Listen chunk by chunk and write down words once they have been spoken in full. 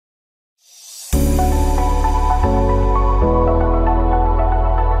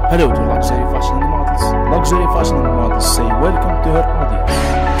Hello to luxury fashion models. Luxury fashion models say welcome to her audience.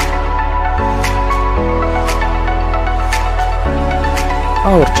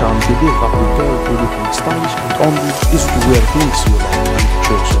 Our channel believes that the goal to looking stylish and only is to wear things you like and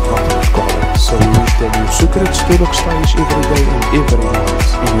choose your favorite color. So we will tell you secrets to look stylish every day and every moment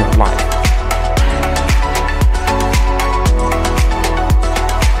in your life.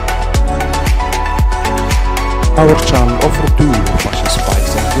 Our channel offers to you fashion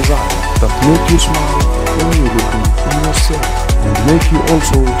spice and design that make you smile when you look in yourself and make you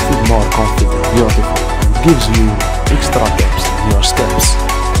also feel more confident, beautiful, and gives you extra depth in your steps.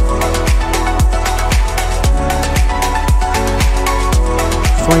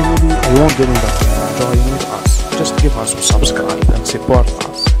 Finally, I wondering that you are enjoying with us. Just give us a subscribe and support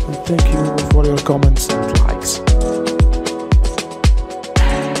us. And thank you for your comments and